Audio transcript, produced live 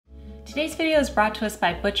Today's video is brought to us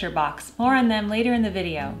by ButcherBox. More on them later in the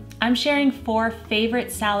video. I'm sharing 4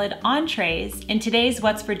 favorite salad entrees in today's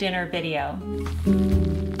What's for Dinner video.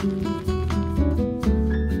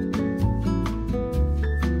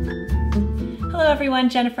 Hello everyone,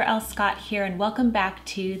 Jennifer L. Scott here and welcome back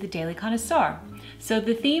to the Daily Connoisseur. So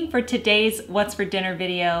the theme for today's What's for Dinner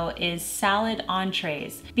video is salad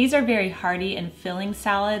entrees. These are very hearty and filling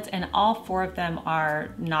salads and all 4 of them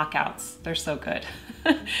are knockouts. They're so good.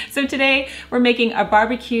 So today we're making a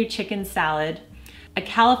barbecue chicken salad, a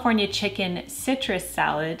California chicken citrus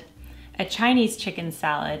salad, a Chinese chicken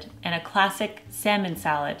salad, and a classic salmon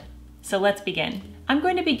salad. So let's begin. I'm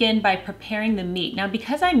going to begin by preparing the meat. Now,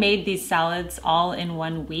 because I made these salads all in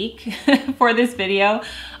 1 week for this video,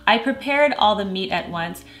 I prepared all the meat at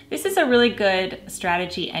once. This is a really good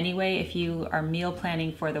strategy anyway if you are meal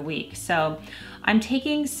planning for the week. So I'm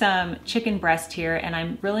taking some chicken breast here and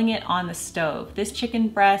I'm grilling it on the stove. This chicken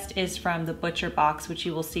breast is from the ButcherBox, which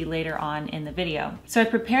you will see later on in the video. So I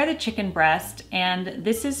prepare the chicken breast and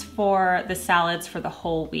this is for the salads for the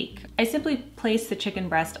whole week. I simply place the chicken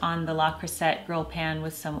breast on the La Crusette grill pan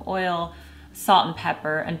with some oil, salt and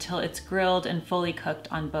pepper until it's grilled and fully cooked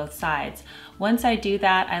on both sides. Once I do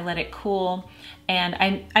that, I let it cool, and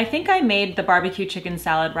I think I made the barbecue chicken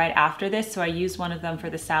salad right after this, so I used one of them for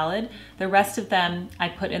the salad. The rest of them I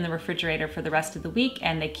put in the refrigerator for the rest of the week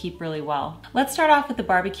and they keep really well. Let's start off with the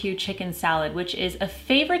barbecue chicken salad, which is a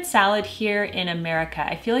favorite salad here in America.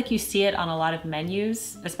 I feel like you see it on a lot of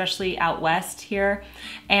menus, especially out west here,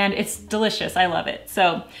 and it's delicious. I love it.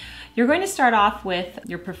 So you're going to start off with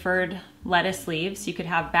your preferred lettuce leaves. You could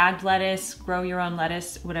have bagged lettuce, grow your own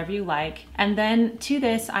lettuce, whatever you like. And then to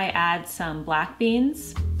this, I add some black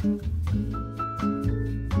beans,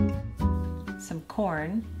 some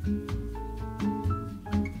corn,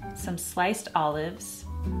 some sliced olives,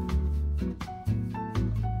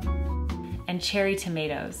 and cherry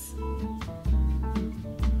tomatoes.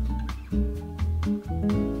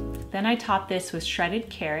 Then I top this with shredded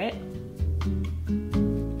carrot.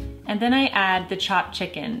 And then I add the chopped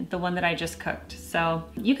chicken, the one that I just cooked. So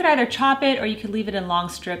you could either chop it or you could leave it in long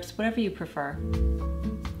strips, whatever you prefer.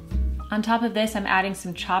 On top of this, I'm adding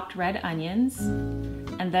some chopped red onions,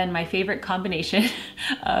 and then my favorite combination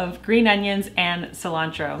of green onions and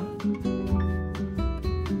cilantro.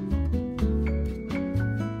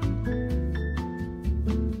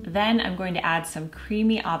 Then I'm going to add some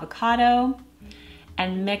creamy avocado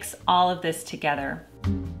and mix all of this together.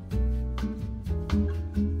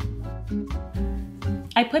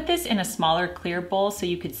 I put this in a smaller clear bowl so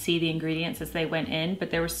you could see the ingredients as they went in,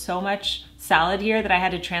 but there was so much salad here that I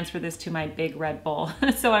had to transfer this to my big red bowl.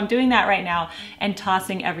 So I'm doing that right now and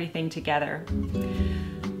tossing everything together.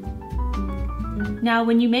 Now,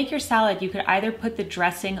 when you make your salad, you could either put the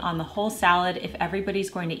dressing on the whole salad if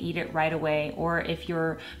everybody's going to eat it right away, or if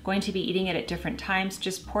you're going to be eating it at different times,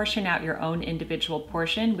 just portion out your own individual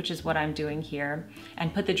portion, which is what I'm doing here,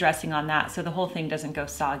 and put the dressing on that so the whole thing doesn't go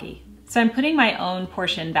soggy. So I'm putting my own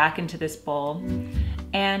portion back into this bowl,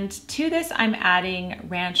 and to this I'm adding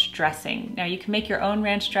ranch dressing. Now you can make your own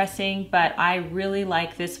ranch dressing, but I really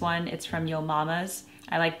like this one. It's from Yo Mama's.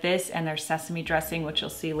 I like this and their sesame dressing, which you'll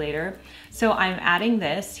see later. So I'm adding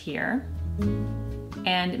this here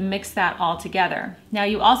and mix that all together. Now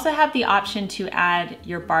you also have the option to add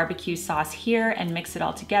your barbecue sauce here and mix it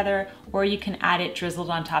all together, or you can add it drizzled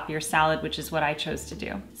on top of your salad, which is what I chose to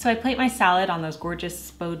do. So I plate my salad on those gorgeous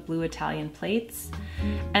spode blue Italian plates,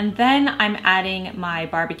 and then I'm adding my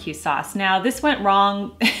barbecue sauce. Now this went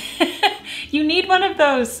wrong. You need one of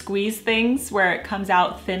those squeeze things where it comes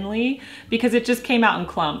out thinly because it just came out in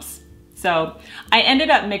clumps. So I ended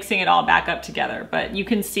up mixing it all back up together, but you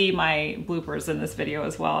can see my bloopers in this video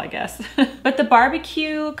as well, I guess. But the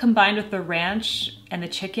barbecue combined with the ranch and the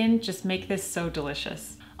chicken just make this so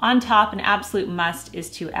delicious. On top, an absolute must is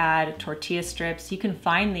to add tortilla strips. You can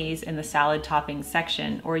find these in the salad topping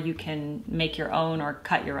section, or you can make your own or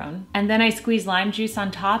cut your own. And then I squeeze lime juice on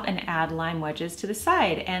top and add lime wedges to the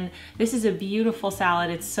side. And this is a beautiful salad.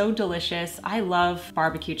 It's so delicious. I love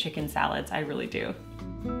barbecue chicken salads, I really do.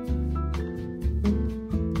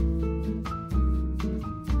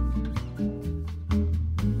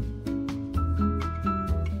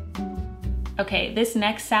 Okay, this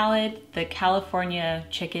next salad, the California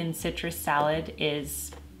chicken citrus salad,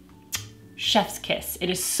 is chef's kiss.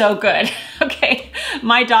 It is so good. Okay,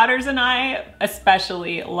 my daughters and I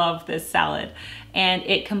especially love this salad, and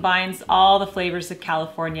it combines all the flavors of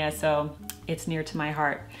California, so it's near to my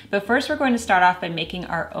heart. But first we're going to start off by making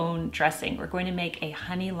our own dressing. We're going to make a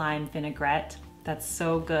honey lime vinaigrette that's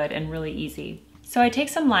so good and really easy. So I take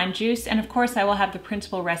some lime juice, and of course I will have the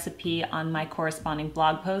printable recipe on my corresponding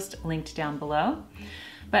blog post linked down below.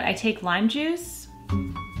 But I take lime juice,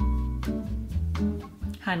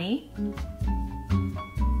 honey,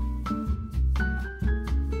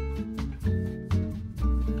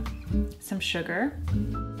 some sugar,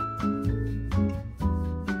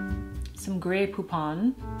 some Grey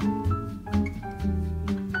Poupon,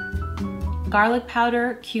 garlic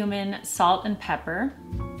powder, cumin, salt, and pepper,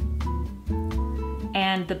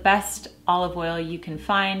 and the best olive oil you can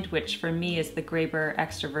find, which for me is the Graber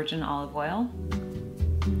extra virgin olive oil.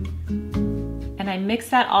 And I mix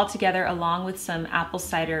that all together along with some apple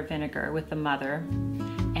cider vinegar with the mother.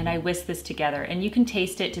 And I whisk this together, and you can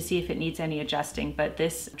taste it to see if it needs any adjusting, but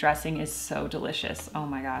this dressing is so delicious. Oh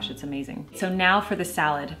my gosh, it's amazing. So now for the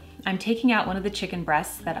salad. I'm taking out one of the chicken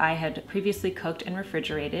breasts that I had previously cooked and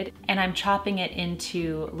refrigerated, and I'm chopping it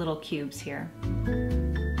into little cubes here.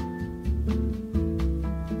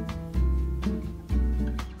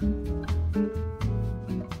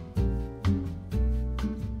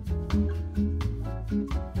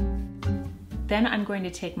 Then I'm going to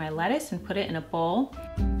take my lettuce and put it in a bowl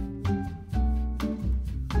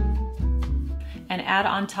and add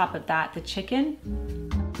on top of that the chicken,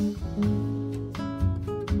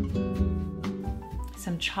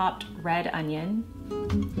 some chopped red onion,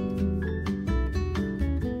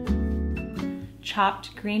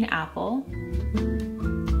 chopped green apple,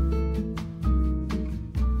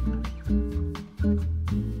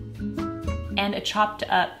 and a chopped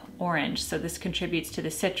up orange, so this contributes to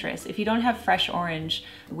the citrus. If you don't have fresh orange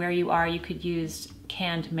where you are, you could use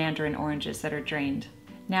canned mandarin oranges that are drained.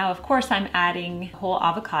 Now, of course, I'm adding whole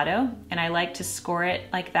avocado, and I like to score it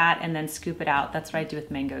like that and then scoop it out. That's what I do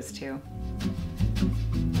with mangoes too.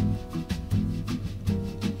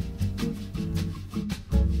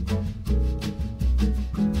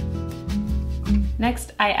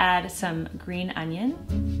 Next, I add some green onion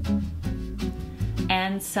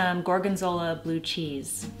and some gorgonzola blue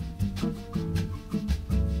cheese.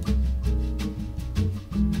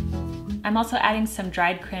 I'm also adding some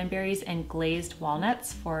dried cranberries and glazed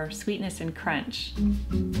walnuts for sweetness and crunch. So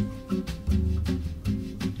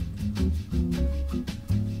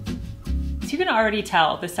you can already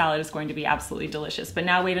tell the salad is going to be absolutely delicious, but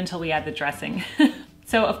now wait until we add the dressing.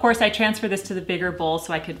 So of course I transfer this to the bigger bowl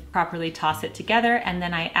so I could properly toss it together, and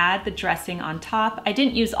then I add the dressing on top. I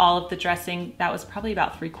didn't use all of the dressing. That was probably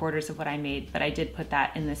about 3/4 of what I made, but I did put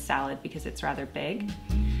that in this salad because it's rather big.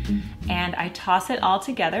 And I toss it all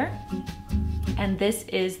together, and this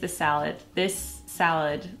is the salad. This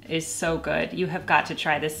salad is so good. You have got to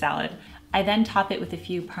try this salad. I then top it with a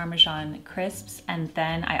few Parmesan crisps, and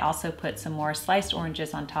then I also put some more sliced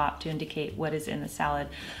oranges on top to indicate what is in the salad.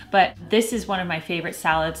 But this is one of my favorite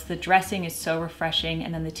salads. The dressing is so refreshing,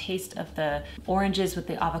 and then the taste of the oranges with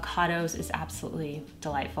the avocados is absolutely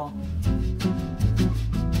delightful.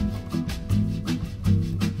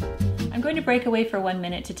 I'm going to break away for 1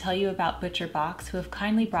 minute to tell you about ButcherBox, who have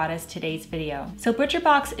kindly brought us today's video. So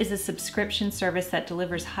ButcherBox is a subscription service that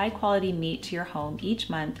delivers high quality meat to your home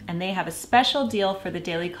each month, and they have a special deal for the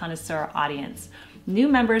Daily Connoisseur audience. New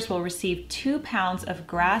members will receive 2 pounds of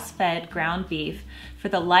grass-fed ground beef for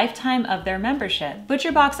the lifetime of their membership.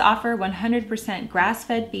 ButcherBox offer 100%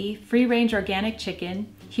 grass-fed beef, free-range organic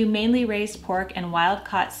chicken, humanely raised pork, and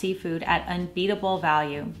wild-caught seafood at unbeatable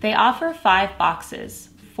value. They offer 5 boxes.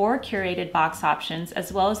 4 curated box options,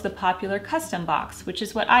 as well as the popular custom box, which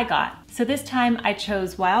is what I got. So this time I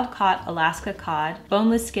chose wild-caught Alaska cod,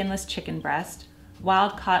 boneless skinless chicken breast,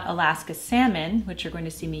 wild-caught Alaska salmon, which you're going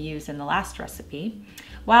to see me use in the last recipe,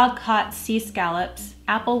 wild-caught sea scallops,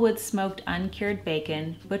 applewood smoked uncured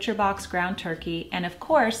bacon, ButcherBox ground turkey, and of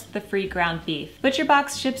course, the free ground beef.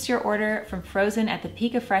 ButcherBox ships your order from frozen at the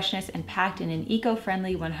peak of freshness and packed in an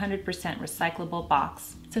eco-friendly 100% recyclable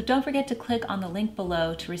box. So don't forget to click on the link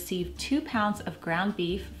below to receive 2 pounds of ground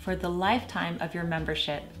beef for the lifetime of your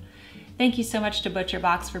membership. Thank you so much to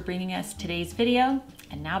ButcherBox for bringing us today's video.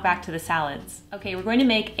 And now back to the salads. Okay, we're going to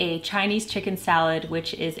make a Chinese chicken salad,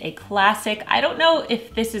 which is a classic. I don't know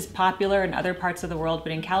if this is popular in other parts of the world,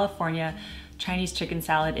 but in California, Chinese chicken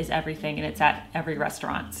salad is everything, and it's at every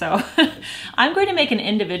restaurant. So I'm going to make an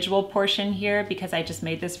individual portion here because I just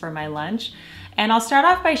made this for my lunch. And I'll start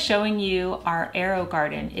off by showing you our Arrow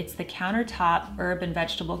garden. It's the countertop herb and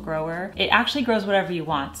vegetable grower. It actually grows whatever you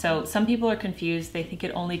want. So some people are confused. They think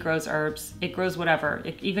it only grows herbs. It grows whatever.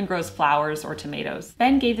 It even grows flowers or tomatoes.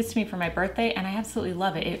 Ben gave this to me for my birthday and I absolutely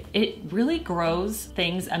love it. It really grows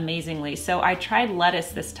things amazingly. So I tried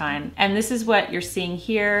lettuce this time, and this is what you're seeing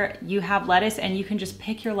here. You have lettuce and you can just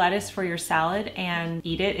pick your lettuce for your salad and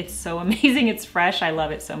eat it. It's so amazing. It's fresh. I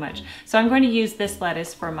love it so much. So I'm going to use this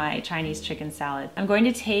lettuce for my Chinese chicken salad. I'm going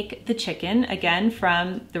to take the chicken, again,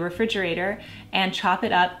 from the refrigerator and chop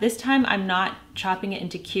it up. This time I'm not chopping it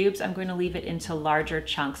into cubes. I'm going to leave it into larger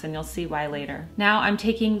chunks, and you'll see why later. Now I'm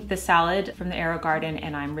taking the salad from the Arrow garden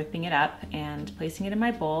and I'm ripping it up and placing it in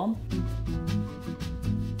my bowl.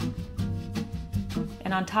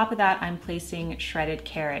 And on top of that, I'm placing shredded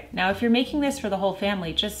carrot. Now, if you're making this for the whole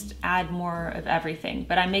family, just add more of everything.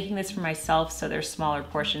 But I'm making this for myself, so there's smaller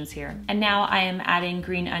portions here. And now I am adding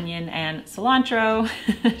green onion and cilantro.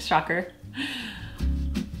 Shocker.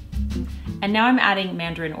 And now I'm adding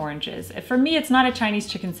mandarin oranges. For me, it's not a Chinese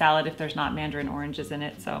chicken salad if there's not mandarin oranges in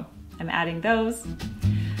it, so I'm adding those.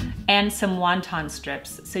 And some wonton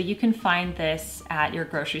strips. So you can find this at your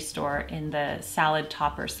grocery store in the salad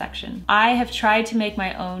topper section. I have tried to make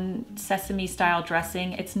my own sesame style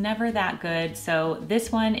dressing. It's never that good. So this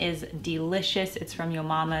one is delicious. It's from Yo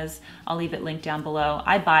Mama's. I'll leave it linked down below.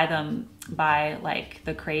 I buy them by like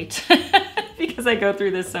the crate because I go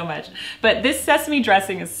through this so much. But this sesame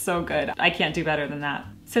dressing is so good. I can't do better than that.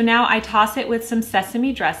 So now I toss it with some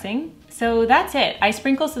sesame dressing. So that's it. I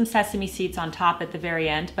sprinkle some sesame seeds on top at the very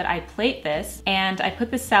end, but I plate this and I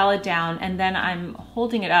put the salad down and then I'm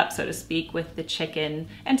holding it up, so to speak, with the chicken.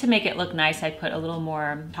 And to make it look nice, I put a little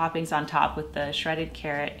more toppings on top with the shredded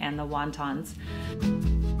carrot and the wontons.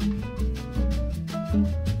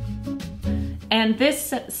 And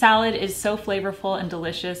this salad is so flavorful and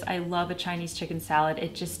delicious. I love a Chinese chicken salad.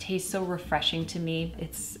 It just tastes so refreshing to me.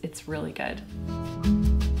 It's really good.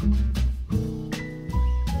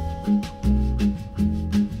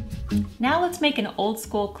 Now let's make an old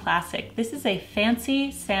school classic. This is a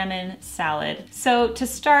fancy salmon salad. So to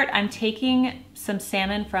start, I'm taking some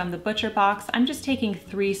salmon from the ButcherBox. I'm just taking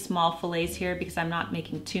 3 small fillets here because I'm not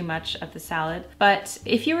making too much of the salad. But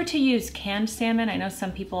if you were to use canned salmon, I know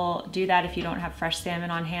some people do that if you don't have fresh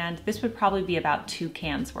salmon on hand, this would probably be about 2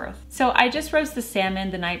 cans worth. So I just roast the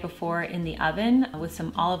salmon the night before in the oven with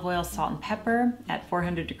some olive oil, salt, and pepper at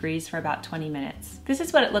 400 degrees for about 20 minutes. This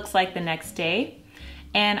is what it looks like the next day.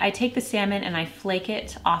 And I take the salmon and I flake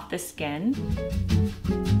it off the skin.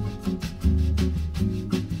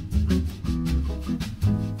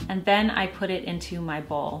 And then I put it into my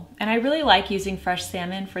bowl. And I really like using fresh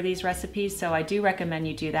salmon for these recipes, so I do recommend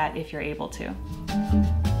you do that if you're able to.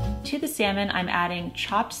 To the salmon, I'm adding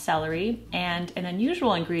chopped celery and an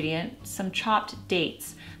unusual ingredient, some chopped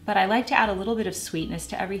dates. But I like to add a little bit of sweetness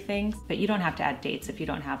to everything, but you don't have to add dates if you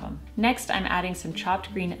don't have them. Next, I'm adding some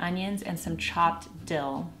chopped green onions and some chopped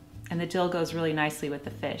dill. And the dill goes really nicely with the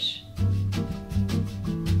fish.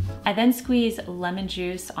 I then squeeze lemon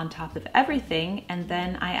juice on top of everything, and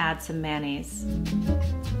then I add some mayonnaise.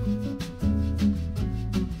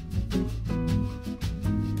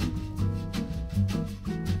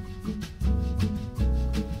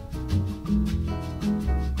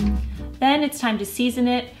 Then it's time to season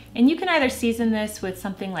it. And you can either season this with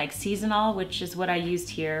something like Seasonal, which is what I used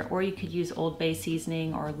here, or you could use Old Bay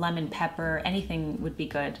seasoning or lemon pepper. Anything would be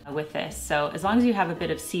good with this. So as long as you have a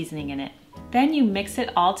bit of seasoning in it. Then you mix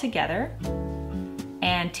it all together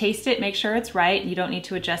and taste it, make sure it's right. You don't need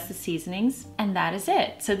to adjust the seasonings, and that is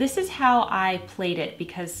it. So this is how I plate it,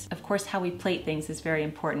 because of course how we plate things is very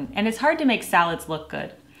important. And it's hard to make salads look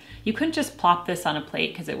good. You couldn't just plop this on a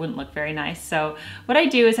plate because it wouldn't look very nice. So what I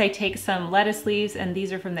do is I take some lettuce leaves, and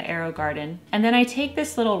these are from the Arrow garden. And then I take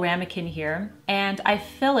this little ramekin here and I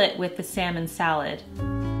fill it with the salmon salad.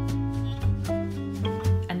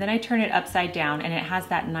 And then I turn it upside down and it has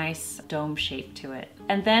that nice dome shape to it.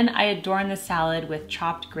 And then I adorn the salad with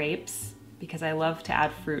chopped grapes because I love to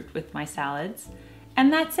add fruit with my salads.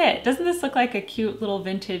 And that's it. Doesn't this look like a cute little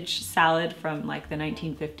vintage salad from like the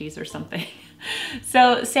 1950s or something?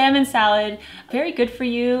 So salmon salad, very good for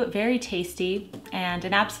you, very tasty, and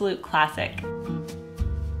an absolute classic.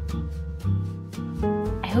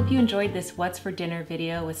 I hope you enjoyed this What's for Dinner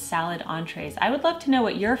video with salad entrees. I would love to know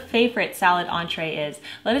what your favorite salad entree is.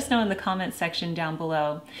 Let us know in the comments section down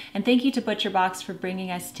below. And thank you to ButcherBox for bringing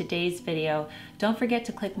us today's video. Don't forget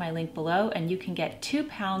to click my link below and you can get 2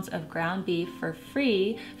 pounds of ground beef for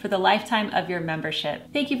free for the lifetime of your membership.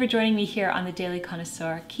 Thank you for joining me here on the Daily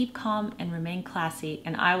Connoisseur. Keep calm and remain classy,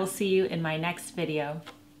 and I will see you in my next video.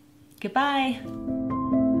 Goodbye.